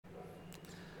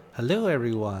Hello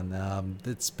everyone.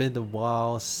 It's been a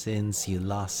while since you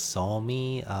last saw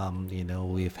me.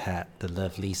 We've had the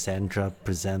lovely Sandra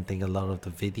presenting a lot of the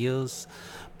videos,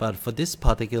 but for this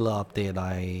particular update,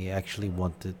 I actually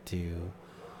wanted to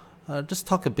just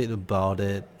talk a bit about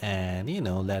it and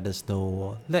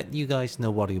let you guys know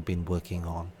what you've been working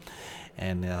on.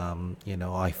 And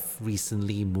I've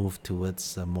recently moved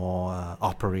towards a more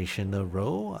operational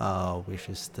role, which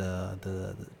is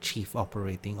the chief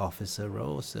operating officer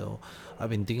role. So I've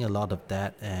been doing a lot of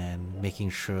that and making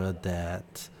sure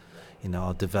that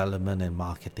our development and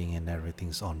marketing and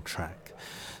everything's on track.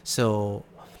 So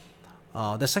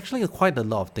there's actually quite a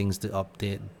lot of things to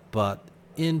update, but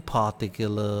in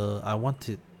particular, I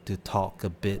wanted to talk a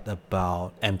bit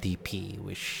about MTP,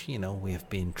 which we have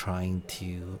been trying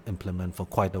to implement for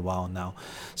quite a while now.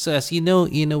 So as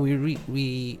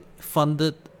we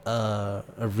funded a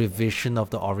revision of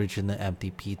the original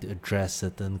MTP to address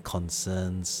certain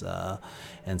concerns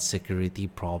and security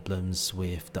problems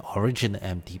with the original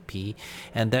MTP,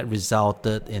 and that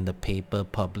resulted in the paper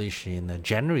published in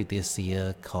January this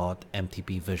year called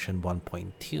MTP version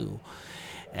 1.2.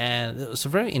 And it was a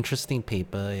very interesting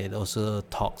paper. It also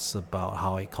talks about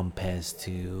how it compares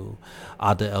to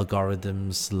other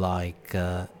algorithms like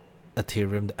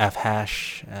Ethereum, the F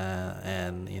hash,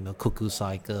 and cuckoo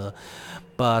cycle.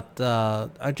 But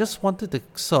I just wanted to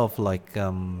sort of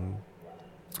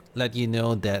let you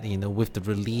know that with the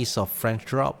release of French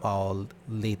Drop, our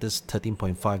latest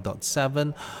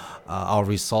 13.5.7, our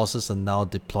resources are now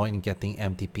deployed and getting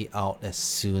MTP out as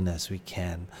soon as we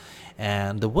can.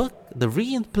 And the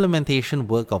re-implementation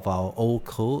work of our old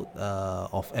code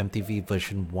of MTV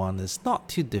version 1 is not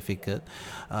too difficult.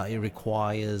 It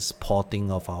requires porting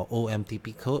of our old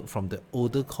MTP code from the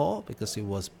older core because it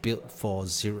was built for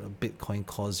Bitcoin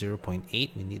core 0.8.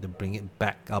 We need to bring it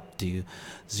back up to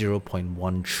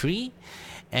 0.13.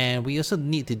 And we also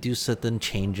need to do certain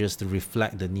changes to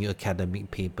reflect the new academic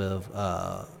paper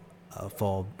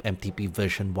for MTP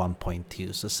version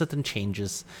 1.2. So certain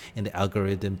changes in the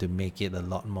algorithm to make it a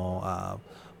lot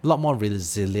more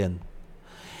resilient.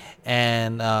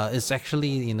 And it's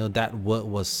actually that work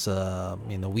was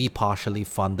we partially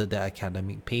funded the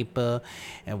academic paper,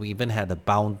 and we even had a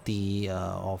bounty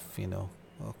of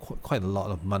quite a lot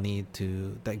of money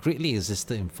that greatly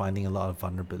assisted in finding a lot of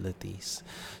vulnerabilities.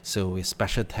 So with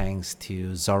special thanks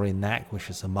to Zorinak, which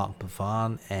is a Mark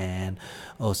Pavan, and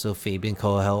also Fabian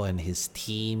Coelho and his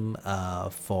team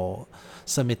for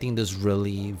submitting those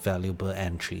really valuable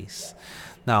entries.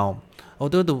 Now,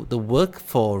 although the work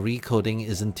for recoding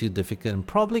isn't too difficult and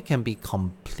probably can be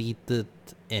completed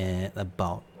in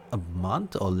about a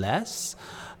month or less,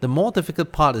 the more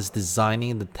difficult part is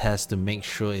designing the test to make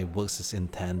sure it works as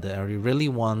intended, and we really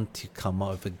want to come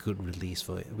up with a good release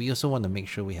for it. We also want to make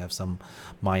sure we have some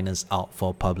miners out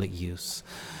for public use.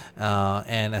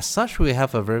 And as such, we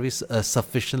have a very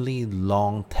sufficiently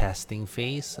long testing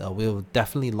phase. We'll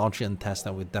definitely launch it in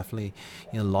testnet. We'll definitely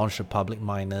launch the public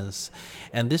miners,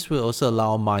 and this will also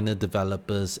allow miner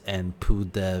developers and pool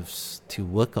devs to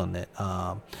work on it.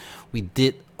 We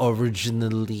did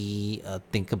originally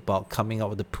think about coming up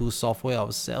with the pool software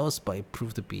ourselves, but it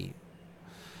proved to be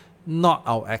not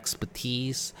our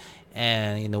expertise.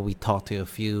 And we talked to a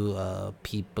few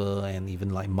people and even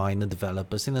like minor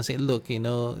developers, and I say, look,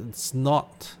 it's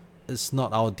not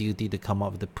our duty to come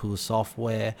up with the pool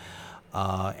software,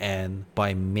 and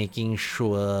by making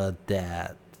sure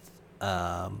that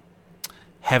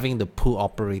having the pool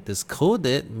operators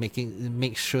coded,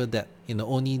 make sure that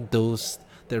only those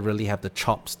that really have the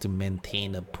chops to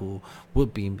maintain a pool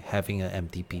would be having an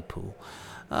MTP pool.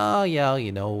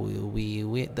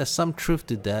 We there's some truth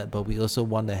to that, but we also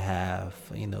want to have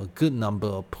a good number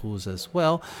of pools as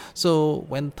well. So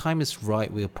when time is right,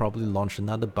 we'll probably launch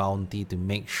another bounty to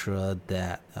make sure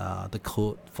that the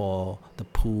code for the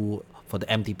pool, for the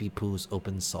MTP pool, is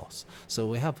open source. So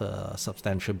we have a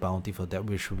substantial bounty for that,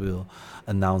 which we'll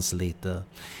announce later.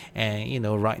 And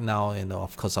right now,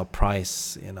 of course, our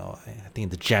price, I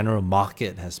think the general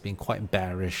market has been quite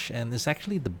bearish, and it's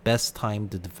actually the best time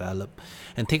to develop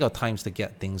and take our times to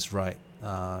get things right,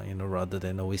 rather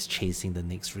than always chasing the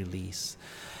next release.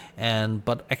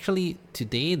 But actually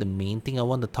today, the main thing I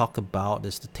want to talk about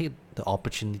is to take the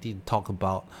opportunity to talk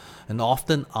about an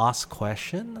often asked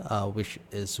question, which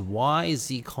is why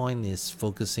ZCoin is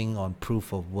focusing on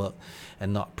proof of work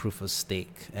and not proof of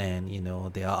stake. And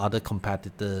there are other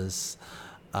competitors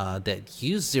that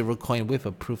use ZeroCoin with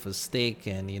a proof of stake,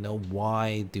 and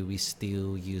why do we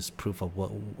still use proof of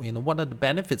work? What are the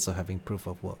benefits of having proof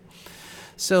of work?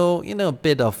 So, a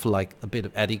bit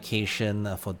of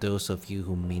education for those of you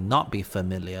who may not be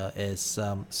familiar is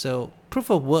so proof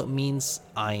of work means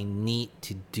I need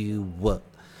to do work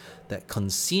that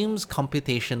consumes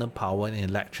computational power and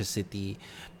electricity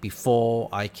before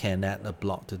I can add a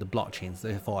block to the blockchain. So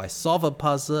therefore, I solve a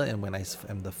puzzle, and when I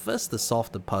am the first to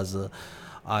solve the puzzle,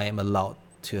 I am allowed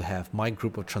to have my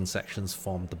group of transactions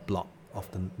form the block of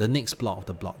the next block of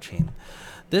the blockchain.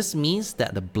 This means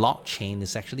that the blockchain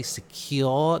is actually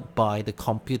secured by the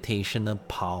computational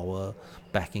power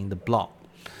backing the block.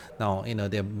 Now,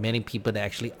 there are many people that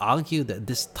actually argue that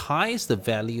this ties the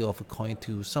value of a coin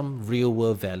to some real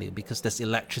world value because there's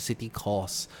electricity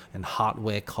costs and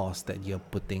hardware costs that you're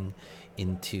putting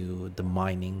into the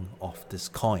mining of this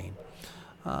coin.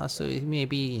 So it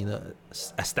maybe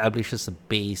establishes a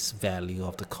base value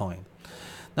of the coin.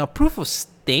 Now, proof of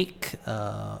stake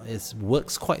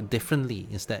works quite differently.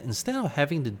 Is that instead of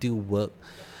having to do work,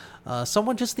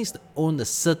 someone just needs to own a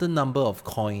certain number of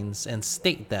coins and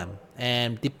stake them.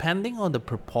 And depending on the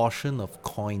proportion of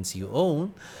coins you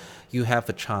own, you have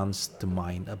a chance to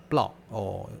mine a block,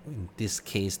 or in this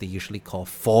case, they usually call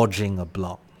forging a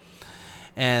block.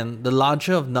 And the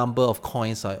larger number of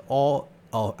coins I own,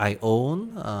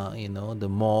 the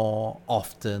more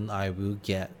often I will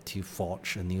get to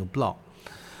forge a new block.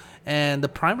 And the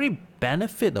primary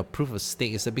benefit of proof of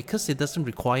stake is that because it doesn't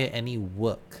require any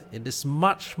work, it is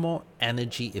much more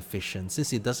energy efficient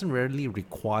since it doesn't really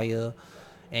require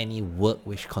any work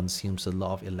which consumes a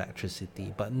lot of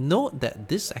electricity. But note that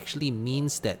this actually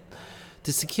means that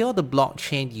to secure the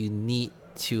blockchain, you need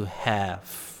to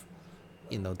have,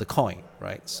 the coin,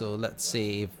 right? So let's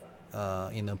say if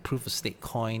in a proof of stake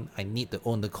coin, I need to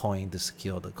own the coin to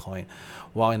secure the coin.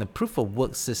 While in a proof of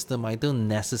work system, I don't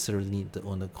necessarily need to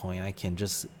own the coin. I can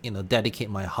just dedicate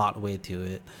my hardware to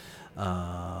it.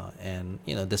 And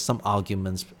there's some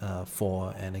arguments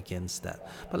for and against that.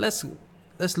 But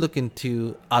let's look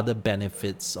into other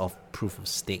benefits of proof of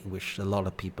stake, which a lot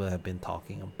of people have been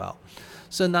talking about.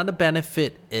 So another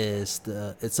benefit is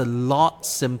it's a lot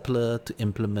simpler to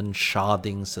implement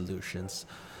sharding solutions.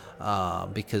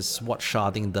 Because what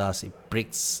sharding does, it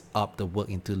breaks up the work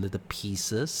into little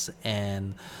pieces,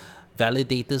 and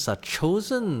validators are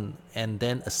chosen and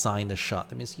then assigned a shard.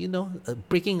 That means,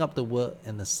 breaking up the work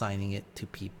and assigning it to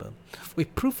people.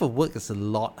 With proof of work, it's a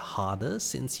lot harder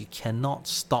since you cannot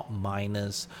stop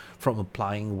miners from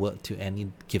applying work to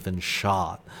any given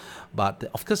shard. But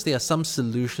of course, there are some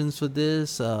solutions for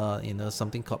this,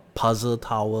 something called puzzle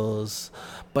towers,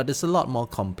 but it's a lot more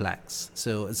complex.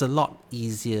 So it's a lot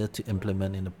easier to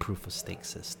implement in a proof of stake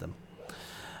system.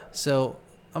 So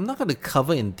I'm not going to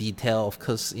cover in detail, of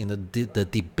course, the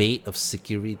debate of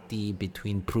security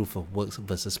between proof of work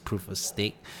versus proof of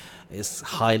stake is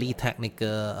highly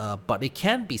technical, but it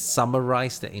can be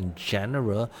summarized that in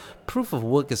general, proof of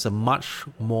work is a much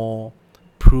more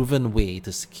proven way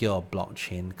to secure a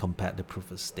blockchain compared to proof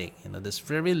of stake. There's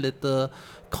very little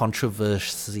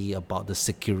controversy about the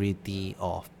security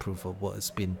of proof of work. It's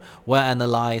been well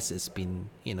analyzed. It's been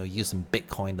used in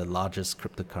Bitcoin, the largest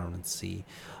cryptocurrency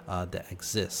that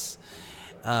exists.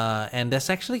 And there's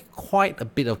actually quite a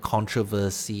bit of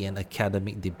controversy and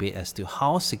academic debate as to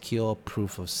how secure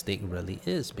proof of stake really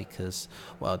is, because,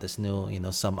 well, there's no,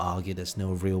 some argue there's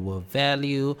no real world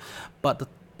value, but the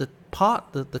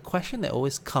question that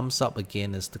always comes up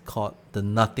again is the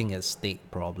nothing at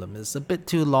stake problem. It's a bit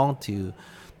too long to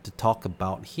talk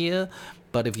about here,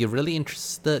 but if you're really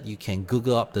interested, you can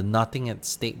Google up the nothing at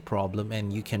stake problem,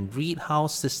 and you can read how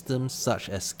systems such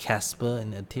as Casper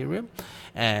in Ethereum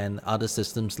and other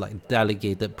systems like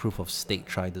delegated proof of stake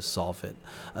try to solve it.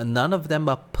 None of them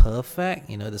are perfect.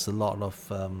 There's a lot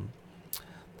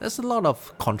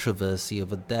of controversy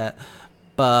over that.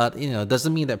 But, it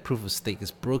doesn't mean that proof of stake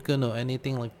is broken or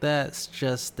anything like that. It's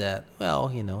just that, well,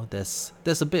 there's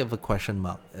a bit of a question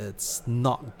mark. It's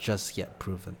not just yet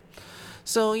proven.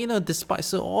 So,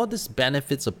 despite all these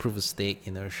benefits of proof of stake,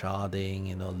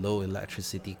 sharding, low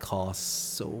electricity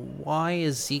costs, so why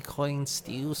is ZCoin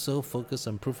still so focused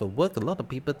on proof of work? A lot of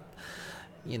people,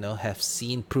 have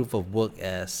seen proof of work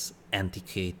as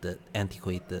antiquated,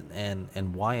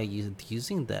 and why are you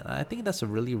using that? I think that's a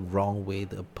really wrong way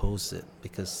to oppose it,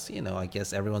 because I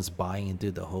guess everyone's buying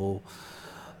into the whole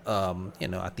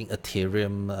I think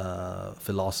Ethereum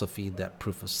philosophy that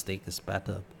proof of stake is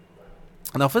better.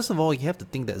 Now, first of all, you have to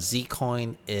think that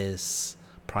ZCoin is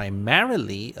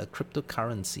primarily a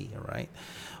cryptocurrency, right?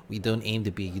 We don't aim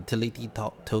to be a utility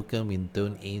token. We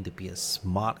don't aim to be a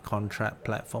smart contract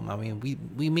platform. I mean,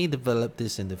 we may develop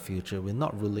this in the future. We're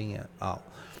not ruling it out.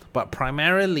 But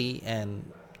primarily, and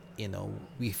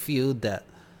we feel that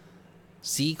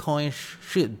ZCoin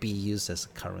should be used as a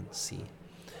currency.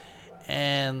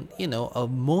 And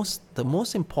the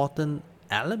most important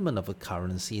element of a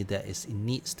currency that is it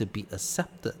needs to be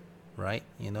accepted, right?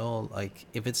 Like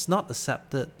if it's not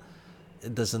accepted,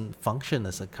 it doesn't function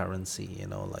as a currency.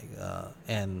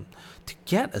 And to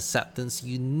get acceptance,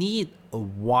 you need a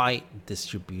wide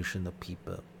distribution of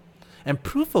people. And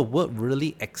proof of work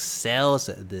really excels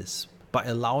at this by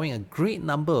allowing a great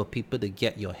number of people to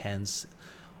get your hands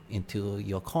into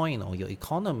your coin or your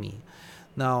economy.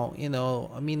 Now,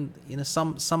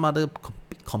 some other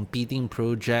competing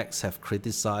projects have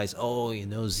criticized,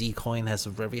 ZCoin has a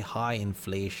very high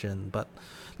inflation. But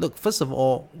look, first of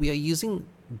all, we are using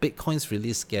Bitcoin's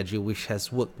release schedule, which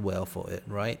has worked well for it,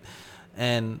 right?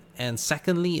 And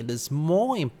secondly, it is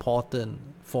more important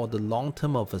for the long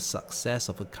term of a success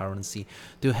of a currency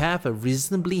to have a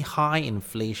reasonably high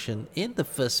inflation in the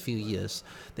first few years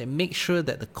that make sure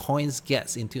that the coins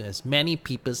gets into as many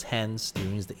people's hands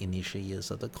during the initial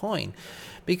years of the coin,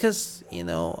 because you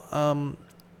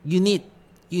need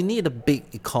a big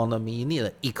economy, you need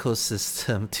an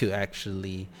ecosystem to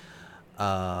actually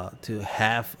to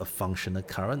have a functional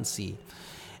currency.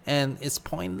 And it's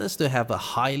pointless to have a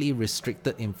highly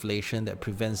restricted inflation that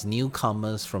prevents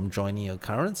newcomers from joining your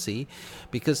currency,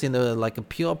 because like a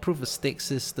pure proof of stake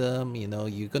system,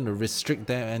 you're going to restrict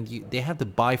them, and they have to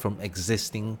buy from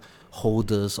existing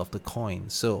holders of the coin.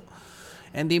 So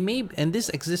and these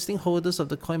existing holders of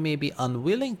the coin may be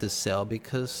unwilling to sell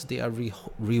because they are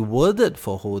rewarded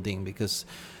for holding, because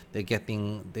they're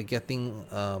getting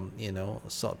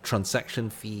sort of transaction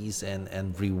fees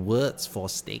and rewards for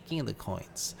staking the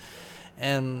coins.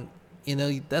 And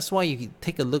that's why you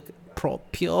take a look,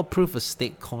 pure proof of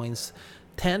stake coins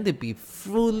tend to be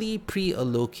fully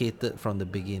pre-allocated from the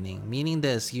beginning, meaning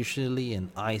there's usually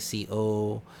an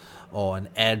ICO or an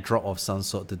airdrop of some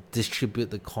sort to distribute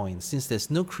the coins, since there's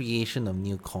no creation of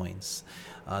new coins.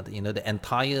 The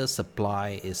entire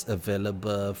supply is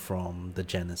available from the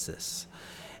genesis.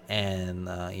 And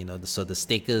so the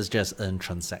stakers just earn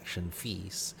transaction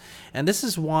fees. And this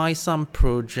is why some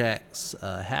projects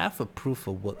have a proof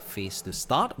of work phase to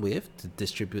start with to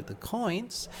distribute the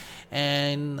coins,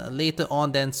 and later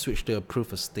on then switch to a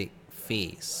proof of stake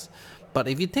phase. But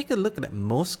if you take a look at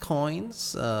most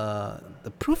coins,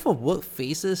 the proof of work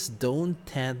phases don't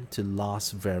tend to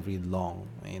last very long.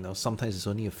 Sometimes it's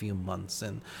only a few months.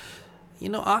 And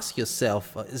ask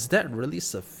yourself, is that really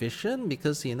sufficient?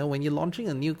 Because when you're launching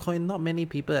a new coin, not many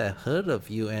people have heard of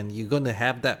you, and you're going to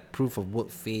have that proof of work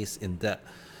phase in that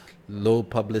low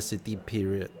publicity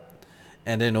period.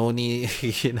 And then only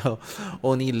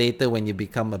only later when you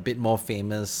become a bit more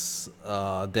famous,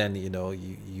 then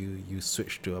you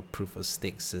switch to a proof of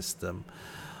stake system.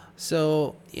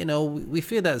 So we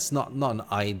feel that's not an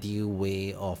ideal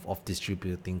way of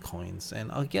distributing coins.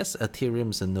 And I guess Ethereum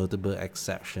is a notable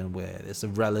exception, where it's a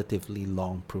relatively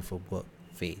long proof of work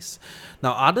phase.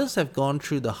 Now others have gone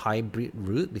through the hybrid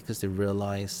route because they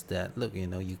realize that, look,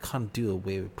 you can't do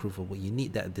away with proof of work, you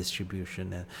need that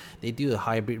distribution, and they do a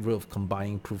hybrid route of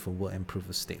combining proof of work and proof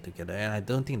of stake together. And I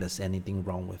don't think there's anything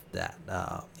wrong with that.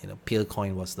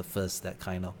 Peercoin was the first that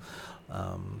kind of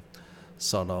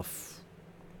sort of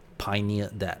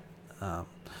pioneered that.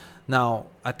 Now,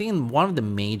 I think one of the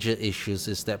major issues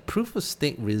is that proof of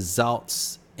stake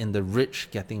results in the rich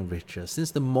getting richer, since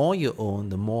the more you own,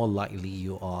 the more likely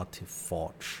you are to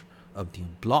forge a new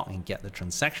block and get the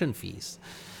transaction fees.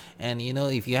 And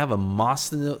if you have a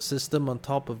masternode system on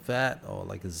top of that, or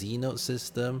like a znode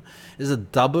system, it's a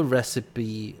double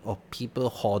recipe of people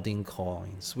hoarding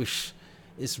coins, which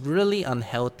is really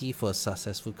unhealthy for a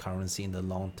successful currency in the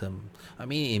long term. I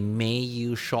mean, it may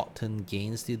yield short-term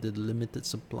gains due to the limited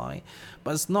supply,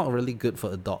 but it's not really good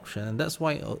for adoption. And that's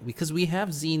why, because we have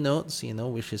znodes,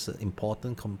 which is an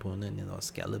important component,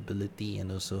 scalability,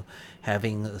 and also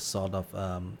having a sort of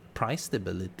price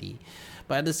stability.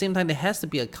 But at the same time, there has to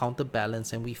be a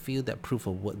counterbalance, and we feel that proof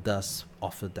of work does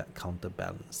offer that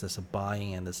counterbalance. There's a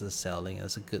buying and there's a selling, and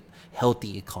there's a good,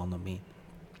 healthy economy.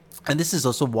 And this is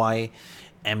also why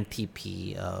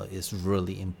MTP is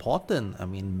really important. I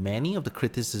mean, many of the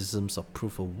criticisms of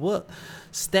proof of work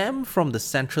stem from the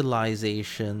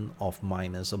centralization of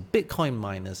miners, or Bitcoin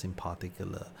miners in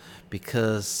particular,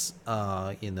 because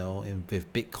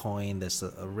with Bitcoin, there's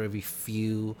a very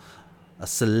few, a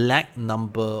select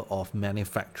number of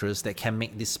manufacturers that can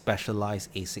make these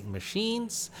specialized ASIC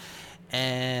machines,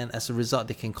 and as a result,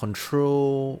 they can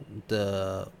control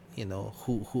the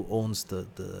who owns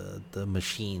the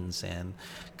machines, and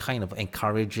kind of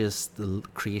encourages the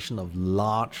creation of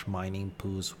large mining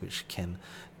pools which can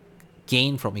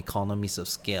gain from economies of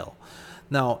scale.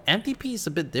 Now, MTP is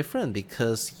a bit different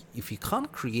because if you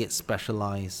can't create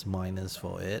specialized miners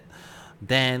for it,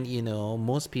 then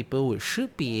most people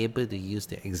should be able to use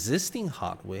their existing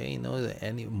hardware.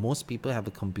 And most people have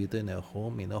a computer in their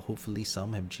home. Hopefully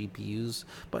some have GPUs,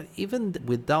 but even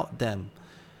without them,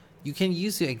 you can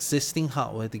use your existing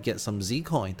hardware to get some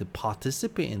ZCoin to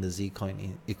participate in the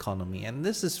ZCoin economy. And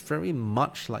this is very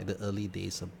much like the early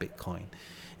days of Bitcoin,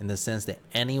 in the sense that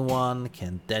anyone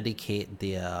can dedicate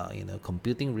their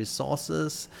computing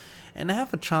resources and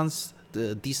have a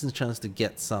decent chance to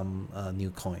get some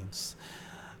new coins.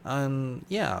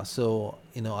 So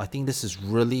I think this is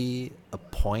really a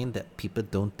point that people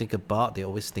don't think about. They're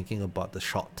always thinking about the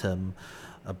short term,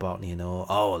 about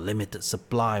limited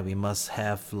supply, we must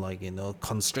have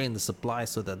constrain the supply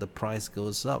so that the price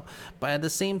goes up. But at the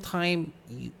same time,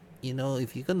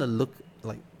 if you're gonna look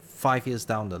like 5 years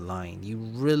down the line, you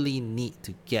really need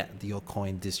to get your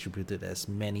coin distributed as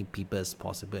many people as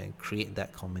possible and create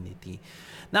that community.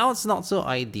 Now it's not so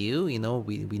ideal. We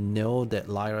know that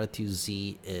Lyra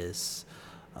 2Z is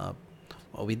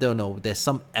well, we don't know. There's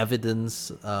some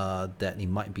evidence that it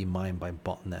might be mined by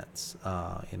botnets.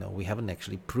 We haven't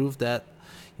actually proved that.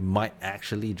 It might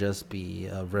actually just be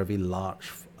very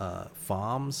large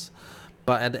farms.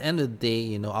 But at the end of the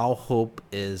day, our hope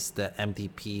is that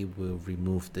MTP will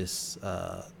remove this,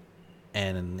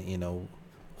 and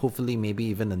hopefully maybe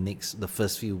even the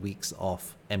first few weeks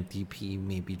of MTP,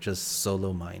 maybe just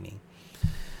solo mining.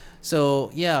 So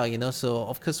so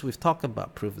of course we've talked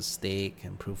about proof of stake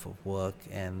and proof of work,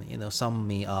 and some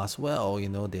may ask, well,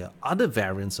 there are other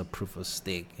variants of proof of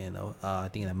stake. I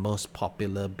think the most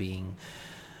popular being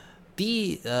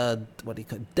the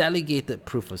delegated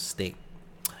proof of stake.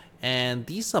 And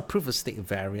these are proof of stake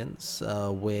variants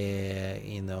where,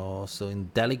 so in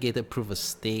delegated proof of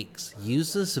stakes,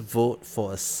 users vote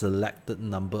for a selected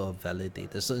number of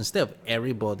validators. So instead of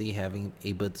everybody having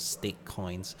able to stake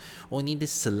coins, only the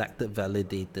selected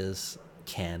validators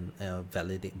can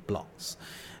validate blocks.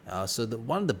 So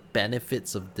one of the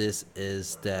benefits of this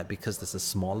is that because there's a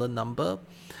smaller number,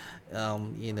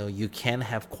 you can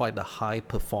have quite a high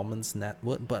performance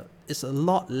network, but it's a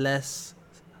lot less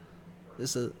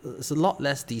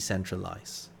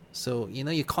decentralized. So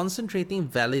you're concentrating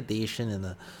validation in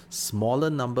a smaller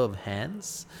number of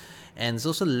hands, and it's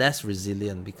also less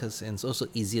resilient because it's also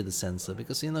easier to censor,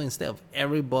 because instead of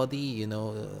everybody,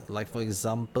 like for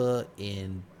example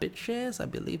in BitShares, I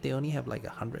believe they only have like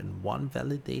 101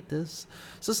 validators,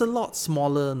 so it's a lot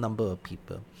smaller number of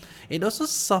people. It also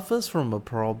suffers from a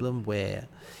problem where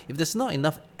if there's not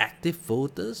enough active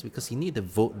voters, because you need to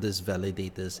vote these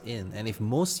validators in, and if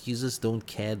most users don't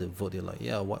care to vote, they're like,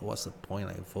 what's the point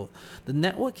I vote? The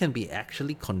network can be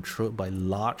actually controlled by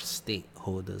large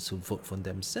stakeholders who vote for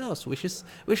themselves, which is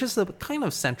a kind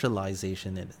of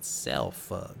centralization in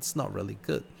itself. It's not really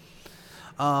good.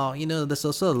 There's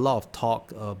also a lot of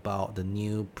talk about the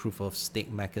new proof of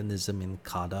stake mechanism in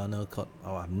Cardano called,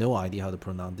 I have no idea how to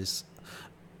pronounce this,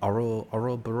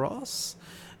 Ouroboros.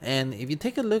 And if you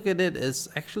take a look at it, it's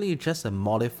actually just a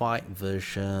modified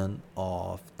version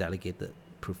of delegated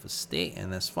proof of stake,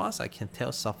 and as far as I can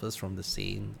tell, suffers from the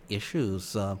same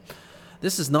issues.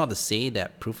 This is not to say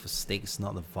that proof of stake is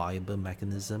not a viable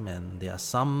mechanism, and there are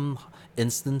some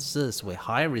instances where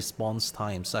high response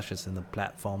time, such as in a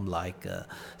platform like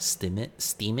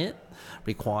Steemit,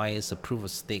 requires a proof of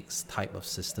stakes type of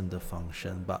system to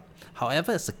function. But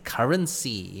however, as a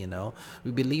currency,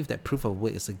 we believe that proof of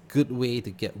work is a good way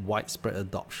to get widespread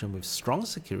adoption with strong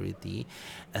security,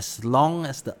 as long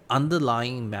as the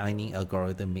underlying mining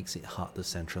algorithm makes it hard to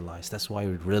centralize. That's why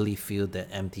we really feel that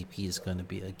MTP is going to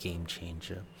be a game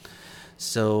changer.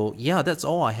 So that's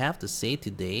all I have to say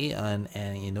today, and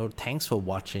thanks for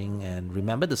watching, and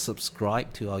remember to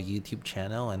subscribe to our YouTube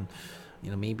channel, and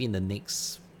maybe in the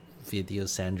next video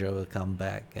Sandra will come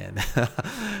back, and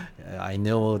I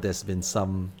know there's been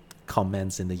some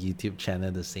comments in the YouTube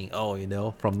channel that's saying,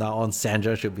 from now on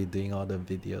Sandra should be doing all the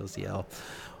videos.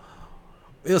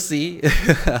 We'll see.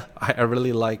 I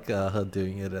really like her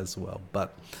doing it as well,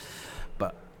 but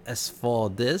as for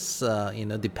this,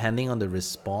 depending on the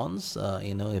response,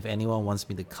 if anyone wants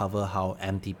me to cover how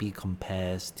MTP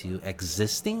compares to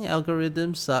existing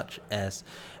algorithms such as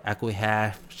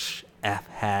Equihash,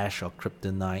 Fhash, or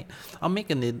Kryptonite, I'll make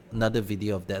another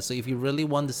video of that. So if you really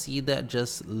want to see that,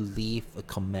 just leave a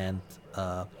comment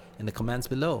in the comments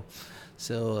below.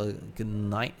 So good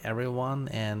night everyone,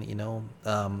 and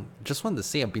just wanted to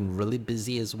say I've been really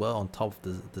busy as well. On top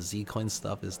of the ZCoin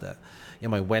stuff is that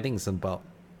my wedding's about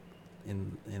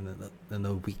in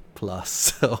a week plus,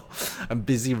 so I'm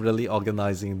busy really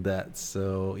organizing that.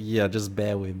 So just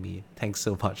bear with me. Thanks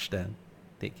so much then.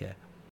 Take care.